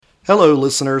Hello,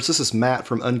 listeners. This is Matt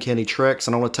from Uncanny Treks,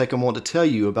 and I want to take a moment to tell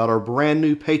you about our brand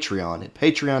new Patreon at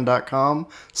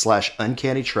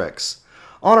patreon.com/uncannytreks.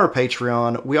 On our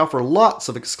Patreon, we offer lots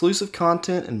of exclusive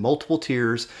content in multiple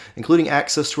tiers, including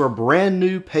access to our brand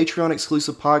new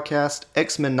Patreon-exclusive podcast,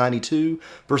 X-Men 92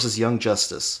 vs. Young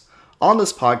Justice. On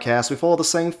this podcast, we follow the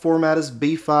same format as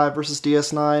B5 vs.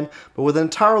 DS9, but with an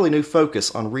entirely new focus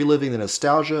on reliving the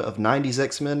nostalgia of 90s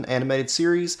X-Men animated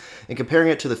series and comparing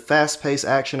it to the fast-paced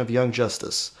action of Young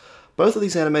Justice. Both of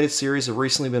these animated series have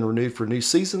recently been renewed for new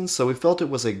seasons, so we felt it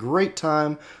was a great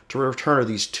time to return to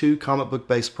these two comic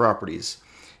book-based properties.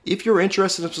 If you're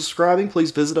interested in subscribing, please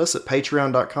visit us at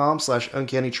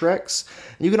patreon.com/uncannytreks,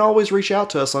 and you can always reach out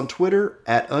to us on Twitter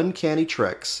at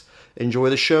uncannytreks.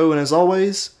 Enjoy the show, and as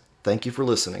always, thank you for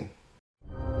listening.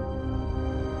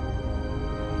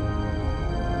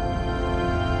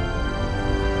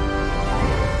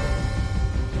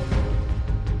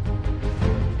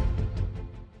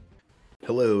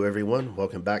 Hello, everyone.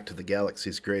 Welcome back to the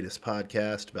Galaxy's Greatest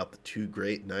Podcast about the two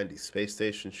great 90s space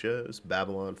station shows,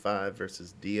 Babylon 5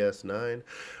 versus DS9.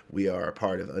 We are a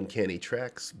part of Uncanny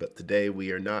Treks, but today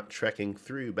we are not trekking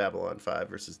through Babylon 5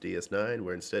 versus DS9.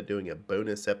 We're instead doing a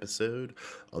bonus episode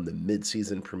on the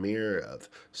mid-season premiere of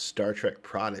Star Trek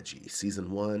Prodigy,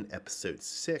 Season 1, Episode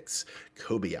 6,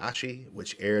 Kobayashi,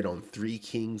 which aired on Three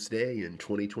Kings Day in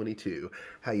 2022.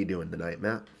 How you doing tonight,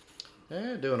 Matt?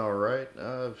 Doing all right.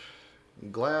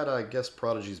 Glad, I guess,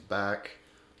 Prodigy's back.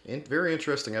 Very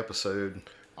interesting episode.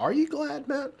 Are you glad,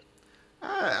 Matt?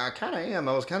 I kind of am.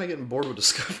 I was kind of getting bored with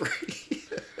Discovery.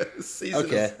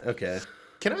 Okay.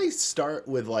 Can I start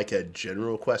with like a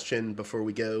general question before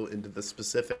we go into the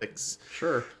specifics?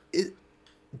 Sure.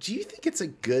 Do you think it's a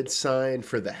good sign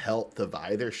for the health of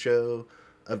either show,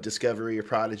 of Discovery or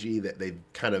Prodigy, that they've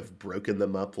kind of broken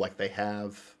them up like they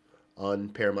have on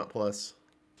Paramount Plus?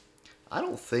 I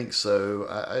don't think so.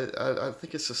 I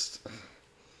think it's just...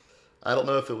 I don't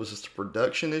know if it was just a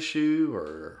production issue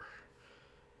or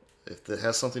if it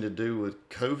has something to do with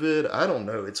COVID. I don't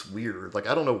know. It's weird.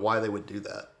 I don't know why they would do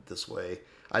that this way.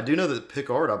 I do know that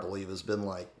Picard, I believe, has been,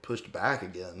 pushed back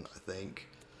again, I think.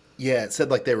 Yeah, it said,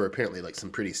 there were apparently, some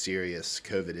pretty serious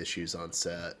COVID issues on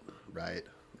set, right?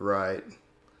 Right.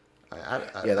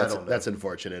 That's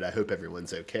unfortunate. I hope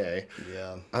everyone's okay.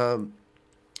 Yeah.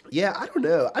 Yeah, I don't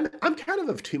know. I'm kind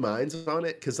of two minds on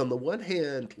it, because on the one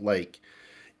hand,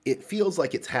 it feels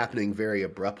like it's happening very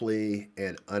abruptly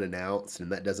and unannounced,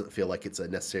 and that doesn't feel like it's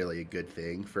necessarily a good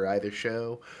thing for either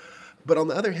show. But on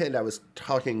the other hand, I was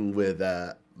talking with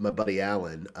my buddy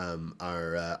Alan,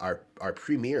 our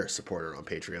premier supporter on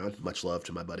Patreon. Much love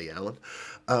to my buddy Alan.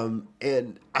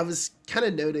 And I was kind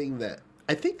of noting that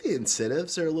I think the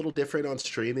incentives are a little different on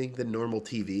streaming than normal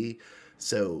TV.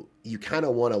 So you kind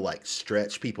of want to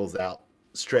stretch people out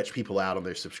on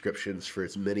their subscriptions for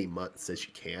as many months as you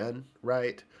can,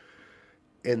 right?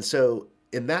 And so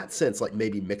in that sense,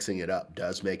 maybe mixing it up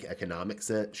does make economic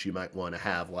sense. You might want to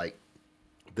have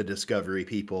the Discovery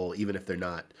people, even if they're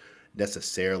not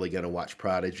necessarily going to watch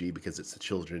Prodigy because it's a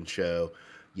children's show,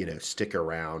 stick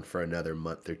around for another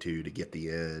month or two to get the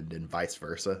end, and vice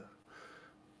versa.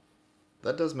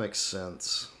 That does make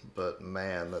sense, but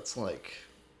man, that's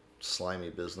slimy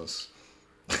business.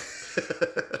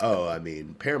 Oh, I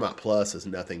mean, Paramount Plus is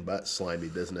nothing but slimy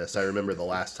business. I remember the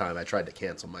last time I tried to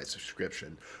cancel my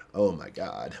subscription. Oh my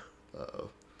God. Uh-oh.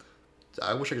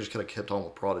 I wish I could just kind of kept on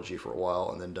with Prodigy for a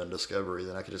while and then done Discovery.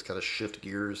 Then I could just kind of shift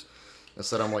gears.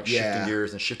 Instead, I'm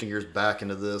shifting gears back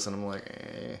into this, and I'm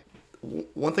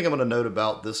One thing I'm going to note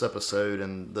about this episode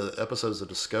and the episodes of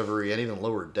Discovery and even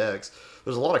Lower Decks,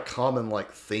 there's a lot of common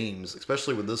themes,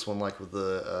 especially with this one, with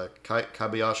the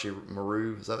Kobayashi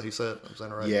Maru. Is that what he said? I'm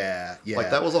saying right? Yeah.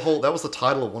 That was the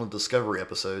title of one of the Discovery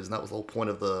episodes, and that was the whole point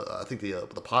of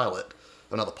the pilot.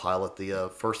 But not the pilot,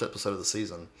 the first episode of the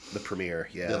season. The premiere,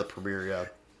 yeah. Yeah, the premiere, yeah.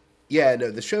 Yeah,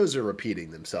 no, the shows are repeating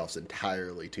themselves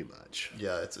entirely too much.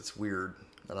 Yeah, it's weird.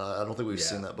 And I don't think we've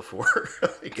seen that before.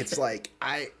 It's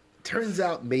turns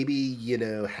out maybe,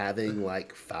 having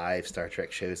 5 Star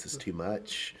Trek shows is too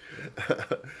much.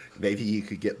 Maybe you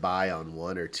could get by on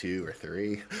 1 or 2 or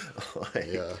 3.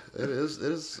 Yeah, it is.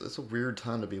 It's a weird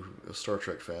time to be a Star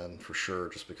Trek fan, for sure,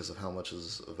 just because of how much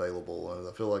is available. And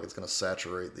I feel like it's going to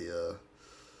saturate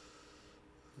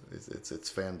its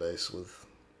fan base with...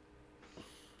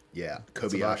 Yeah,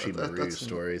 Kobayashi Maru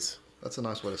stories. That's a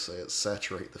nice way to say it.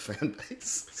 Saturate the fan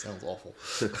base. Sounds awful.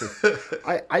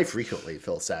 I frequently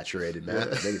feel saturated, Matt.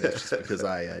 Maybe that's just because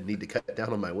I need to cut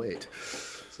down on my weight.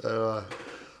 So,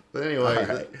 but anyway,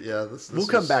 right. We'll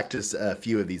come back to a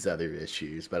few of these other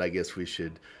issues, but I guess we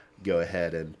should go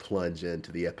ahead and plunge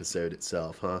into the episode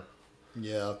itself, huh?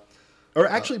 Yeah. Or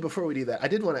actually, before we do that, I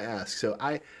did want to ask. So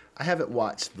I haven't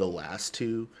watched the last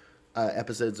two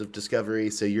episodes of Discovery,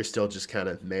 so you're still just kind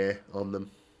of meh on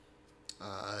them.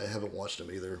 I haven't watched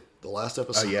them either. The last Oh,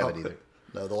 episode. you haven't either.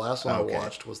 No, the last one Oh, I okay.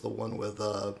 watched was the one with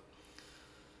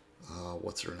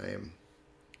what's her name?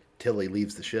 Tilly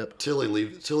leaves the ship. Tilly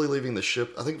leaving the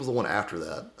ship. I think it was the one after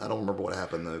that. I don't remember what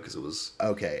happened though, because it was.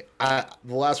 Okay,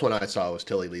 the last one I saw was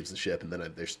Tilly leaves the ship, and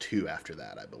then there's two after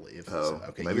that, I believe. Oh, so,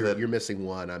 okay. maybe You're missing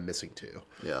one. I'm missing two.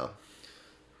 Yeah.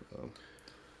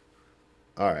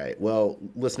 All right. Well,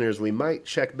 listeners, we might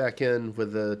check back in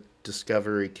with the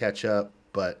Discovery catch up,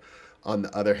 but on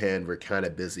the other hand, we're kind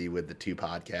of busy with the two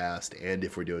podcasts, and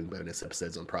if we're doing bonus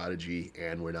episodes on Prodigy,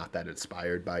 and we're not that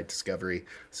inspired by Discovery,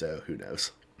 so who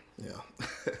knows? Yeah.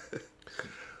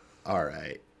 All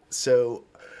right. So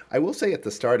I will say at the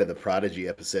start of the Prodigy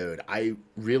episode, I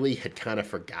really had kind of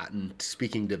forgotten,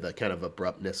 speaking to the kind of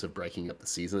abruptness of breaking up the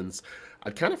seasons,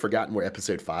 I'd kind of forgotten where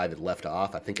episode 5 had left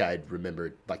off. I think I'd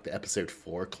remembered like the episode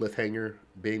 4 cliffhanger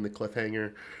being the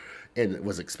cliffhanger, and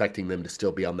was expecting them to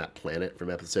still be on that planet from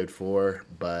episode 4.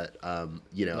 But,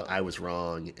 I was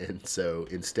wrong. And so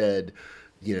instead,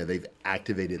 they've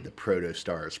activated the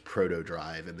Protostar's proto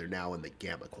drive, and they're now in the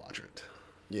Gamma Quadrant.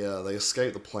 Yeah, they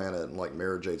escaped the planet, and like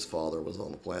Mara Jade's father was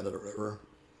on the planet or whatever.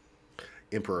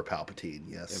 Emperor Palpatine,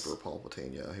 yes. Emperor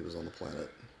Palpatine, yeah, he was on the planet.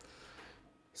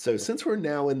 So since we're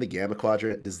now in the Gamma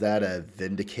Quadrant, does that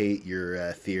vindicate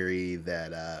your theory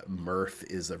that Murph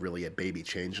is really a baby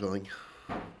changeling?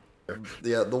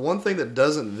 Yeah, the one thing that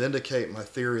doesn't vindicate my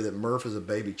theory that Murph is a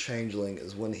baby changeling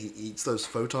is when he eats those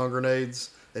photon grenades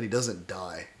and he doesn't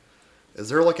die. Is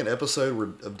there like an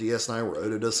episode of DS9 where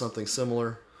Odo does something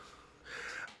similar?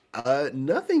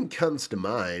 Nothing comes to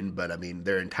mind, but I mean,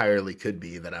 there entirely could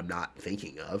be that I'm not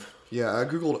thinking of. Yeah, I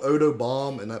googled Odo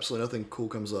bomb and absolutely nothing cool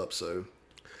comes up, so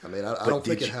I mean, I don't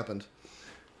think it happened.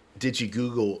 Did you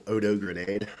Google Odo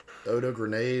grenade? Odo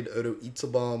grenade, Odo eats a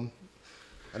bomb.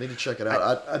 I need to check it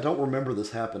out. I don't remember this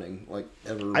happening, like,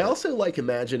 ever. I also like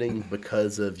imagining,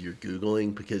 because of your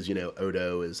Googling, because,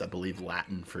 Odo is, I believe,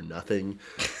 Latin for nothing,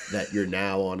 that you're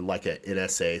now on, like, a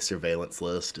NSA surveillance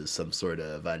list as some sort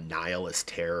of a nihilist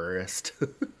terrorist.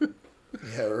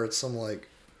 Yeah, or it's some, like,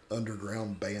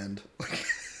 underground band.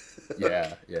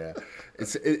 Yeah.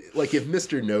 It's like if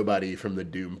Mr. Nobody from the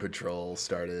Doom Patrol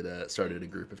started a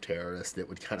group of terrorists, it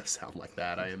would kind of sound like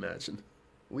that, I imagine.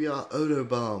 We are Odo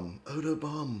bomb. Odo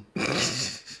bomb. You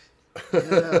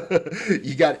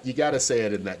got to say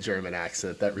it in that German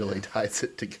accent. That really ties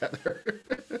it together.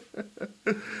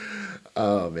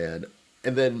 Oh man.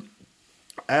 And then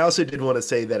I also did want to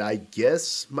say that I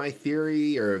guess my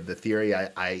theory, or the theory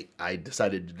I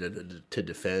decided to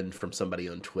defend from somebody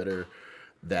on Twitter,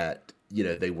 that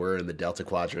they were in the Delta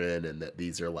Quadrant and that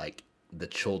these are like the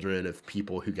children of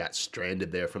people who got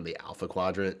stranded there from the Alpha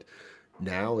Quadrant,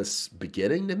 now is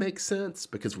beginning to make sense,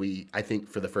 because I think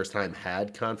for the first time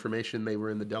had confirmation they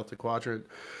were in the Delta Quadrant,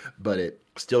 but it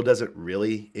still doesn't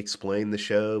really explain the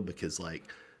show, because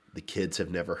like the kids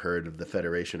have never heard of the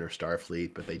Federation or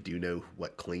Starfleet, but they do know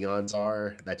what Klingons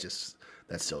are. That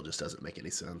still just doesn't make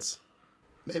any sense.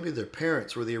 Maybe their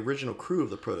parents were the original crew of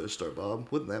the Protostar, Bob.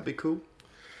 Wouldn't that be cool?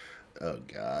 Oh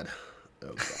God.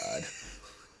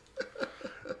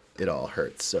 It all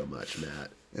hurts so much, Matt.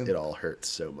 It all hurts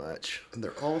so much. And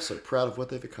they're all so proud of what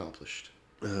they've accomplished.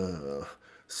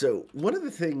 So one of the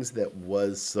things that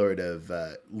was sort of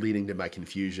leading to my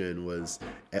confusion was,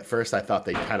 at first I thought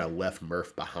they kind of left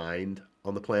Murph behind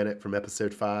on the planet from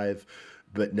episode 5,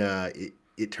 but nah,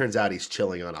 it turns out he's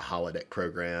chilling on a holodeck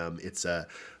program. It's the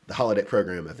holodeck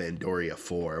program of Andoria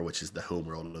 4, which is the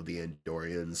homeworld of the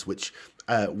Andorians, which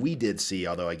we did see,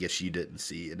 although I guess you didn't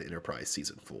see in Enterprise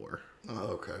Season 4. Oh,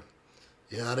 okay.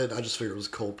 Yeah, I did. I just figured it was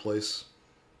a cold place.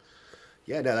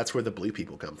 Yeah, no, that's where the blue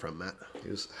people come from, Matt. He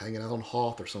was hanging out on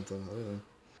Hoth or something. I don't know.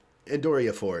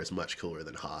 Andoria 4 is much cooler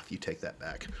than Hoth. You take that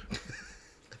back.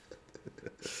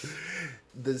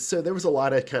 So there was a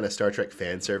lot of kind of Star Trek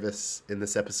fan service in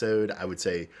this episode. I would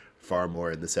say far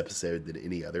more in this episode than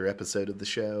any other episode of the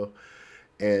show.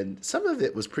 And some of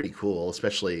it was pretty cool,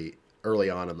 especially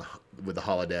early on with the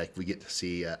holodeck. We get to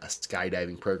see a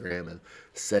skydiving program of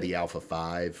SETI Alpha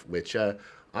 5, which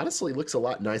honestly looks a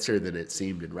lot nicer than it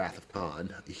seemed in Wrath of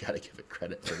Khan. You got to give it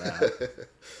credit for that.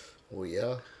 Well,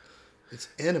 yeah. It's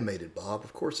animated, Bob.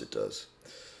 Of course it does.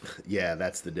 Yeah,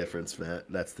 that's the difference, Matt.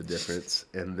 That's the difference.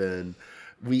 And then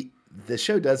the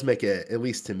show does make at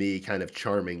least to me, kind of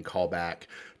charming callback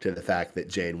to the fact that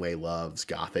Janeway loves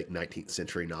Gothic 19th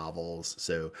century novels.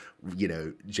 So,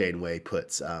 Janeway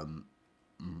puts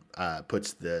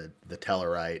puts the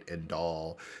Tellarite and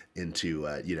Doll into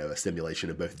a simulation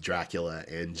of both Dracula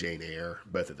and Jane Eyre.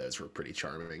 Both of those were pretty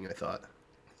charming, I thought.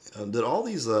 Did all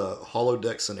these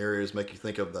holodeck scenarios make you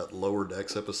think of that Lower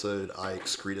Decks episode, I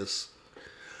Excretus?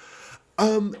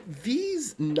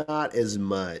 These not as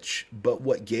much, but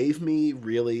what gave me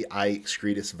really I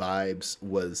Excretus vibes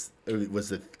was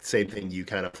the same thing you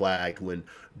kind of flagged when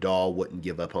Dahl wouldn't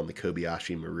give up on the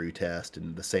Kobayashi Maru test,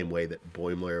 and the same way that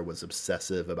Boimler was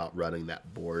obsessive about running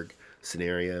that Borg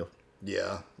scenario.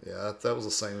 Yeah, that was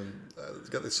the same. It's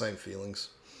got the same feelings.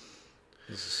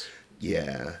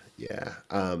 Yeah.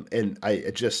 And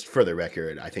I just for the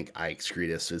record, I think I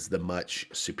Excretus is the much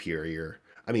superior.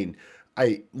 I mean,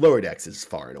 Lower Decks is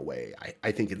far and away,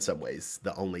 I think in some ways,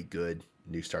 the only good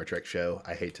new Star Trek show,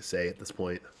 I hate to say at this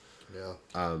point. Yeah.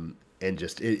 And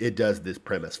just, it does this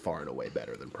premise far and away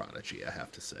better than Prodigy, I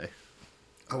have to say.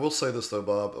 I will say this though,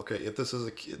 Bob. Okay, if this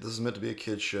is meant to be a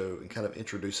kid's show and kind of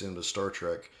introducing them to Star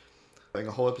Trek, having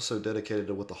a whole episode dedicated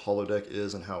to what the holodeck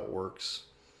is and how it works,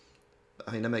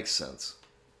 I mean, that makes sense.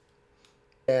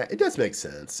 Yeah, it does make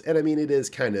sense. And I mean, it is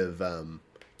kind of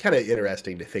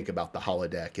interesting to think about the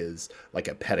holodeck as like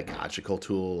a pedagogical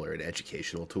tool or an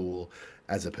educational tool,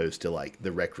 as opposed to like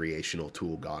the recreational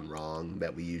tool gone wrong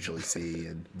that we usually see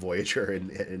in Voyager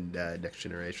and Next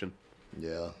Generation.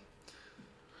 Yeah.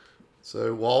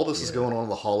 So while all this is going on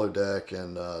the holodeck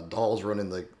and Dahl's running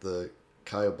the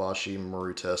Kobayashi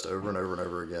Maru test over and over and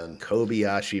over again.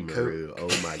 Kobayashi Maru, oh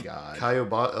my god.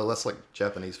 That's like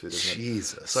Japanese food, isn't it?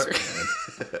 Jesus. Sorry.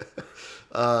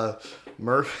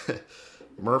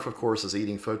 Murph, of course, is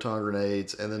eating photon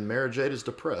grenades, and then Mara Jade is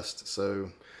depressed.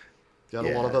 So, got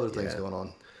a lot of other things going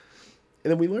on.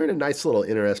 And then we learn a nice little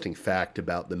interesting fact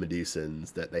about the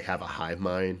Medusans, that they have a hive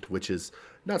mind, which is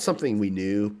not something we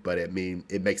knew, but it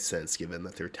makes sense given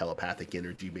that they're telepathic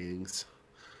energy beings.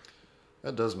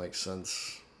 That does make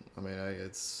sense. I mean,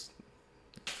 it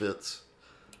fits.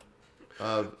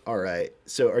 All right.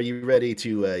 So are you ready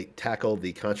to tackle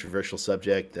the controversial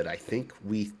subject that I think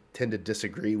we tend to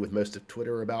disagree with most of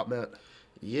Twitter about, Matt?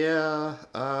 Yeah.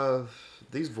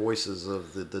 These voices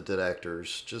of the dead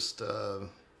actors, just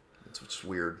it's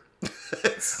weird.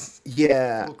 It's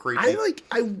yeah. a little creepy.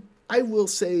 I will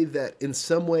say that in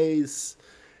some ways,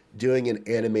 doing an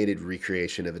animated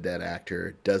recreation of a dead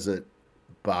actor doesn't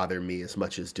bother me as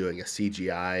much as doing a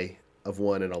CGI of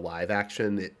one in a live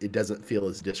action. It doesn't feel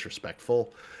as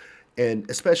disrespectful, and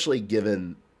especially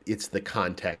given it's the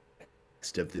context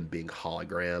of them being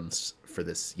holograms for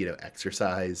this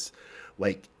exercise,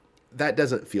 like that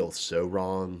doesn't feel so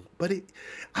wrong. But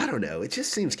I don't know, it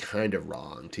just seems kind of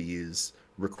wrong to use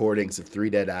recordings of 3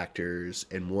 dead actors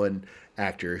and one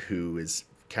actor who is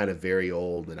kind of very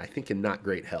old and I think in not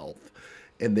great health.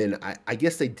 And then I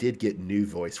guess they did get new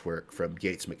voice work from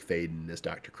Gates McFadden as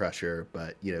Dr. Crusher,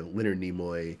 but Leonard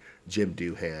Nimoy, Jim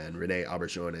Doohan, Renee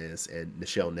Auberjones, and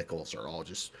Nichelle Nichols are all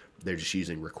they're just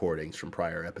using recordings from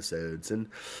prior episodes. And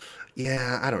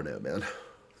yeah, I don't know, man.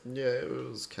 Yeah, it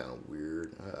was kind of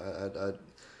weird.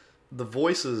 The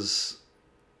voices,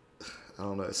 I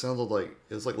don't know. It sounded like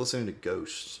it's like listening to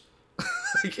ghosts.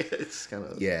 It's kind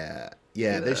of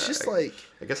there's just I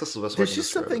guess that's the best way to describe it. There's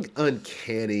just something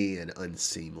uncanny and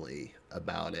unseemly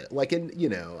about it. Like, and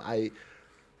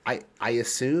I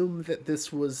assume that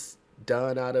this was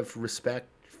done out of respect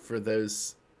for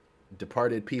those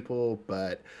departed people,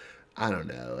 but I don't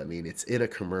know. I mean, it's in a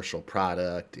commercial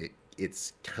product.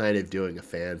 It's kind of doing a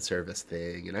fan service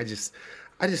thing, and I just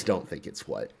don't think it's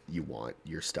what you want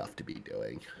your stuff to be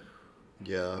doing.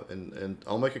 Yeah, and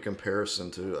I'll make a comparison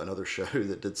to another show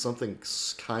that did something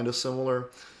kind of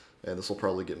similar, and this will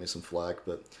probably get me some flack,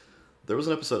 but there was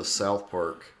an episode of South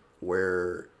Park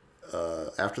where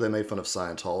after they made fun of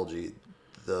Scientology,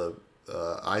 the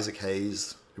Isaac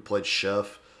Hayes, who played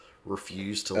Chef,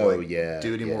 refused to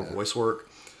do any more voice work.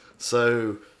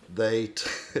 So they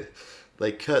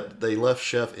left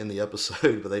Chef in the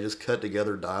episode, but they just cut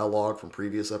together dialogue from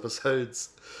previous episodes.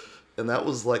 And that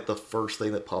was like the first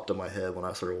thing that popped in my head when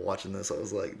I started watching this. I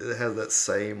was like, it has that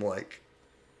same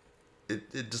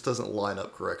it just doesn't line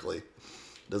up correctly.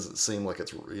 It doesn't seem like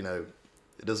it's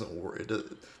it doesn't work.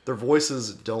 Their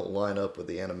voices don't line up with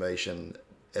the animation,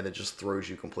 and it just throws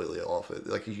you completely off.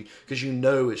 Because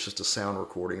it's just a sound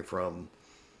recording from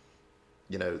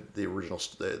the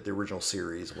original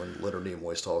series when Leonard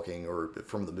Nimoy's talking, or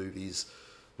from the movies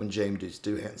when James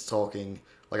Doohan's talking.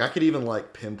 Like, I could even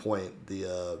pinpoint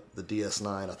the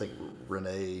DS9. I think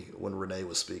when Renee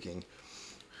was speaking.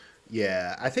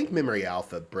 Yeah, I think Memory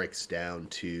Alpha breaks down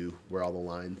to where all the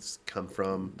lines come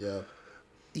from.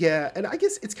 Yeah, and I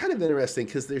guess it's kind of interesting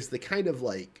because there's the kind of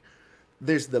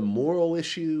there's the moral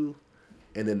issue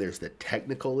and then there's the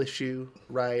technical issue,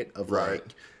 right? Of Right.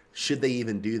 like, should they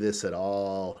even do this at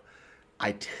all?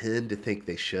 I tend to think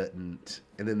they shouldn't.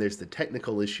 And then there's the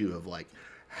technical issue of like,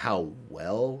 how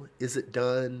well is it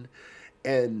done?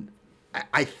 And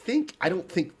I don't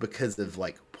think because of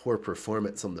like poor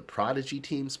performance on the Prodigy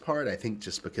team's part. I think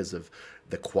just because of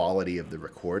the quality of the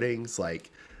recordings, like,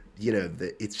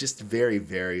 it's just very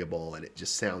variable and it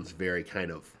just sounds very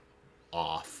kind of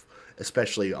off,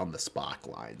 especially on the Spock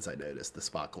lines. I noticed the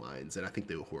Spock lines, and I think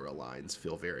the Uhura lines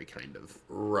feel very kind of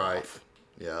Right. off.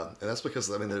 Yeah, and that's because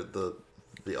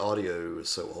the audio is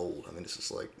so old. I mean, it's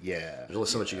just like there's only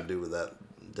so much you can do with that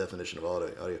definition of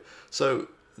audio. So,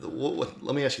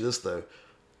 let me ask you this though.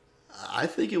 I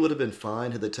think it would have been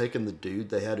fine had they taken the dude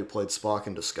they had who played Spock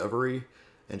in Discovery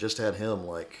and just had him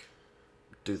like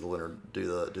do the Leonard, do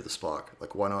the Spock.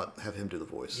 Like, why not have him do the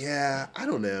voice? Yeah, I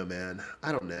don't know, man.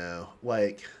 I don't know.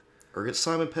 Like, or get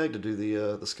Simon Pegg to do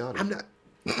the Scotty. I'm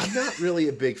not really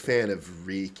a big fan of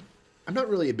I'm not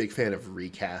really a big fan of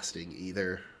recasting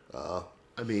either.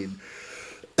 I mean,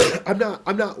 I'm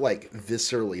not like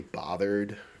viscerally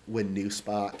bothered when new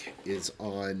Spock is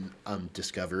on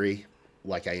Discovery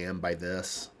like I am by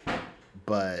this,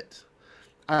 but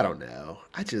I don't know.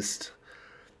 I just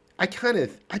kind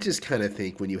of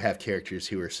think when you have characters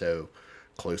who are so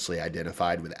closely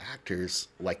identified with actors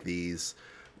like these,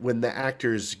 when the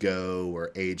actors go or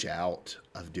age out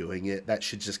of doing it, that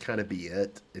should just kind of be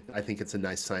it. I think it's a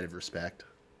nice sign of respect.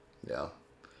 Yeah,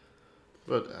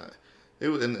 but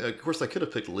and of course they could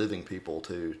have picked living people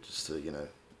too, just to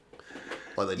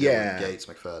like they did with Gates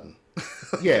McFadden.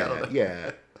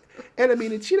 Yeah. And I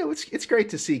mean, it's great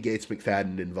to see Gates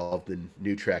McFadden involved in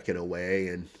New Trek in a way,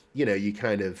 and you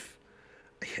kind of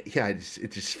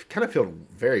it just kind of felt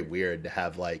very weird to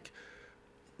have like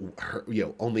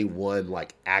only one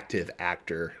like active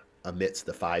actor amidst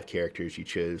the 5 characters you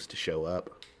chose to show up.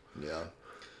 Yeah.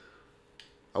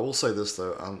 I will say this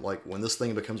though, I'm like, when this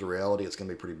thing becomes a reality, it's gonna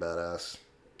be pretty badass.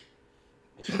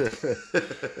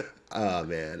 Oh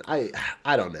man,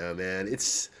 I don't know, man.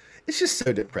 It's just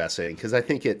so depressing because I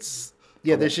think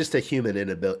there's just a human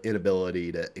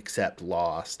inability to accept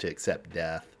loss, to accept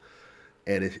death,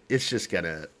 and it's just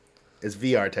gonna, as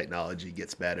VR technology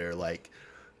gets better, like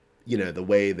the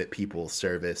way that people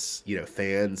service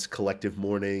fans collective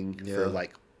mourning for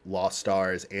like lost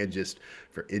stars and just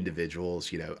for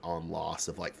individuals on loss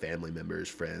of like family members,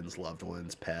 friends, loved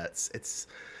ones, pets. It's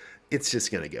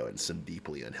just gonna go in some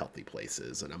deeply unhealthy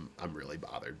places, and I'm really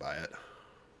bothered by it.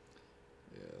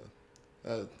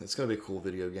 Yeah, it's gonna be a cool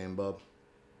video game, Bob.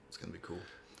 It's gonna be cool.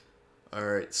 All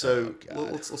right, so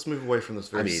let's move away from this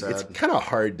very sad. It's kind of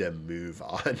hard to move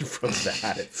on from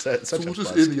that. It's such we'll a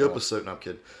just end the buzzkill. episode. No, I'm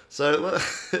kidding.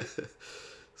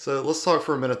 So let's talk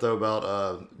for a minute though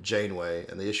about Janeway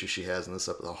and the issue she has in this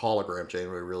episode. The hologram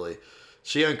Janeway, really,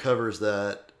 she uncovers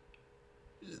that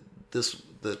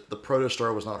the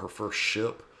Protostar was not her first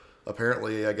ship.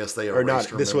 Apparently, I guess they erased Or not.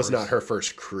 her This was memories. not her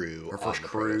first crew. Her first on the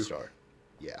crew? Protostar.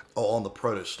 Yeah. Oh, on the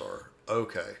Protostar.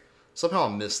 Okay. Somehow I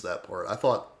missed that part. I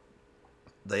thought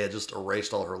they had just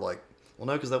erased all her, like... Well,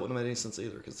 no, because that wouldn't have made any sense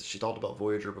either, because she talked about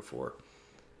Voyager before.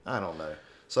 I don't know.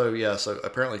 So, yeah,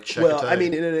 apparently Chakotay... Well, I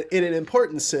mean, in an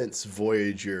important sense,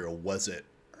 Voyager wasn't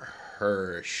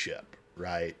her ship,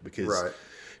 right? Because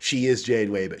she is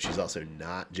Janeway, but she's also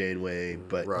not Janeway.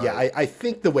 But, yeah, I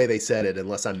think the way they said it,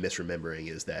 unless I'm misremembering,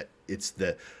 is that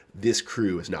this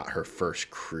crew is not her first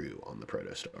crew on the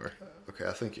Protostar. Okay,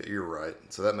 I think you're right.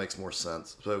 So that makes more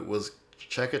sense. So was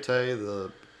Chakotay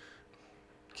the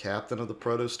captain of the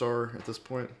Protostar at this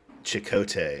point?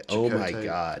 Chakotay. Oh my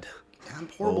God. I'm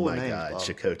horrible at names, God, Bob.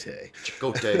 Chakotay.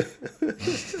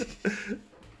 Chakotay.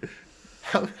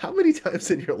 How many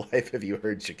times in your life have you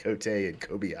heard Chakotay and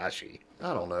Kobayashi?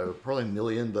 I don't know. Probably a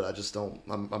million, but I just don't...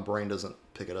 My brain doesn't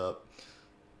pick it up.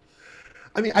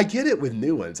 I mean, I get it with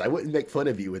new ones. I wouldn't make fun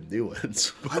of you with new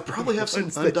ones. I probably have some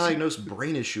undiagnosed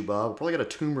brain issue, Bob. I probably got a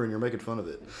tumor and you're making fun of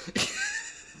it.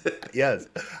 Yes.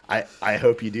 I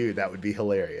hope you do. That would be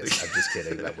hilarious. I'm just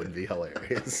kidding. That wouldn't be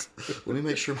hilarious. Let me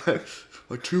make sure my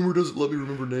tumor doesn't let me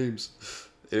remember names.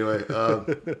 Anyway,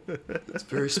 it's a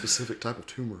very specific type of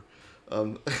tumor.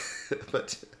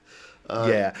 But...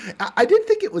 yeah, I did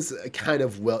think it was kind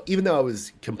of even though I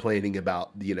was complaining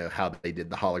about, how they did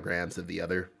the holograms of the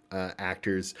other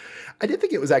actors, I did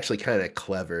think it was actually kind of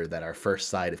clever that our first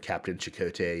sight of Captain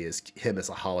Chakotay is him as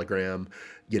a hologram,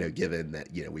 given that,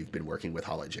 we've been working with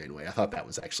Holo Janeway. I thought that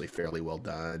was actually fairly well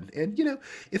done. And,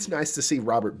 it's nice to see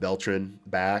Robert Beltran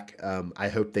back. I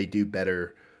hope they do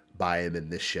better by him in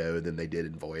this show than they did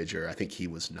in Voyager. I think he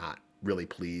was not really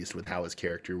pleased with how his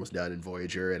character was done in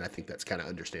Voyager, and I think that's kind of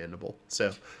understandable.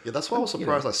 So Yeah, that's why I was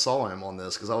surprised I saw him on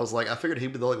this, because I was like, I figured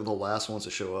he'd be like the last ones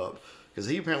to show up, because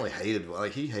he apparently hated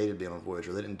being on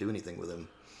Voyager. They didn't do anything with him.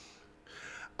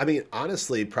 I mean,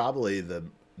 honestly, probably the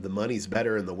money's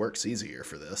better and the work's easier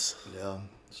for this. Yeah,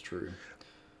 it's true.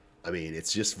 I mean,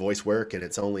 it's just voice work, and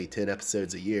it's only 10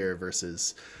 episodes a year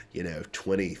versus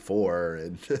 24,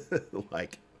 and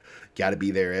like got to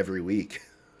be there every week.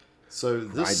 So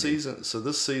this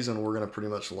season, we're going to pretty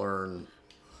much learn.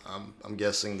 I'm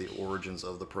guessing the origins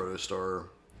of the Protostar.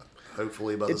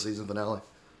 Hopefully by the season finale.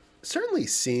 Certainly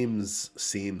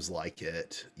seems like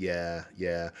it. Yeah.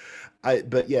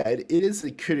 It is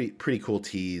a pretty cool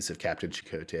tease of Captain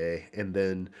Chakotay, and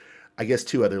then I guess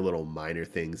two other little minor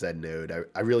things I'd note.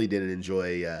 I really didn't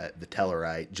enjoy the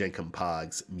Tellarite Jenkum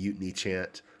Pog's mutiny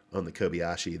chant on the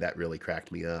Kobayashi. That really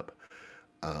cracked me up.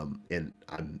 And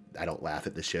I don't laugh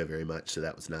at the show very much, so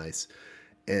that was nice.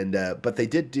 And but they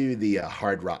did do the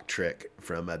hard rock trick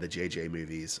from the JJ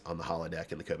movies on the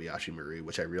holodeck and the Kobayashi Maru,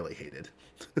 which I really hated.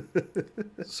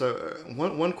 So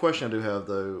one question I do have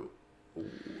though,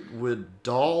 would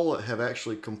Dahl have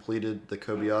actually completed the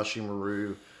Kobayashi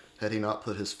Maru had he not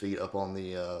put his feet up on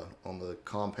the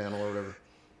comm panel or whatever?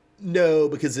 No,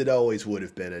 because it always would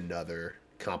have been another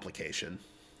complication.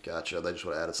 Gotcha. They just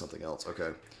would have added something else.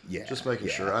 Okay. Yeah. Just making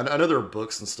sure. I know there are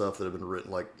books and stuff that have been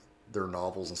written, like there are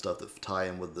novels and stuff that tie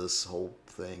in with this whole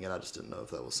thing, and I just didn't know if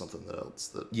that was something else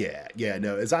that. Yeah.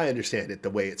 No, as I understand it, the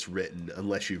way it's written,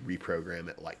 unless you reprogram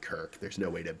it like Kirk, there's no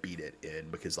way to beat it in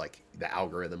because like the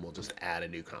algorithm will just add a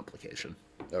new complication.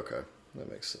 Okay,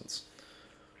 that makes sense.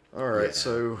 All right,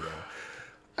 so. Yeah.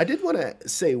 I did want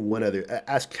to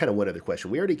ask one other question.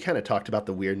 We already kind of talked about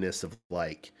the weirdness of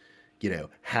like,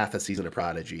 half a season of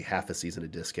Prodigy, half a season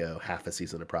of Disco, half a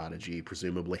season of Prodigy,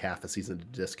 presumably half a season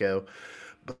of Disco.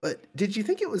 But did you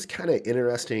think it was kind of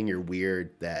interesting or weird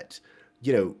that,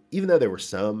 even though there were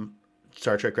some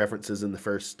Star Trek references in the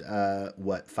first,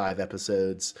 5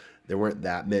 episodes, there weren't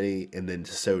that many, and then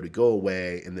to go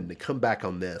away and then to come back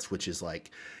on this, which is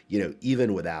like,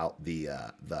 even without the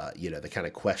kind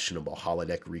of questionable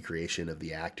holodeck recreation of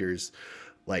the actors,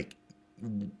 like,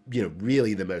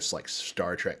 really the most like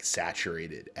Star Trek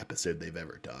saturated episode they've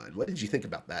ever done. What did you think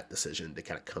about that decision to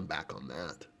kind of come back on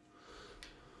that?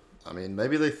 I mean,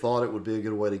 maybe they thought it would be a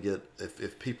good way to get,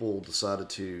 if people decided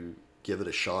to give it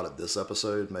a shot at this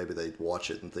episode, maybe they'd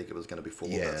watch it and think it was going to be full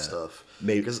of that stuff.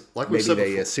 Maybe, because maybe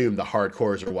they assumed the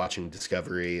hardcores are watching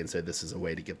Discovery and so this is a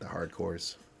way to get the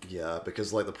hardcores. Yeah,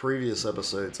 because like the previous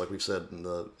episodes, like we've said in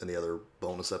the other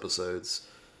bonus episodes,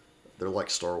 they're like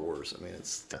Star Wars. I mean,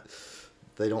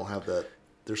 they don't have that.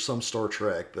 There's some Star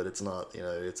Trek, but it's not. It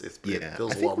feels a lot more like Star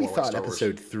Wars. I think we thought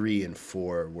episode 3 and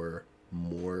 4 were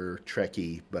more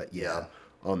Trekky, but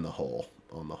on the whole,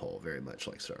 very much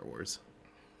like Star Wars.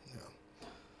 Yeah.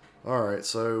 All right,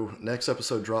 so next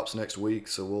episode drops next week,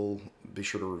 so we'll be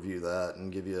sure to review that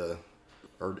and give you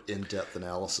our in-depth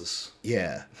analysis.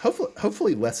 Yeah,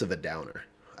 hopefully less of a downer.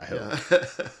 I hope. Yeah.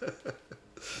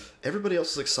 Everybody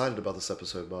else is excited about this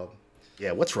episode, Bob.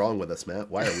 Yeah, what's wrong with us,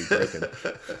 Matt? Why are we broken?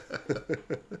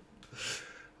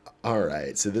 All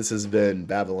right, so this has been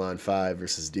Babylon 5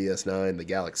 versus DS9, the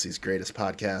galaxy's greatest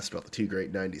podcast about the two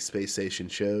great 90s space station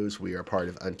shows. We are part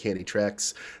of Uncanny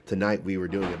Treks. Tonight we were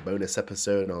doing a bonus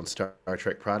episode on Star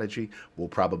Trek Prodigy. We'll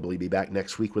probably be back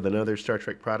next week with another Star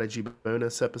Trek Prodigy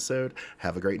bonus episode.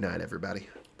 Have a great night, everybody.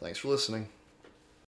 Thanks for listening.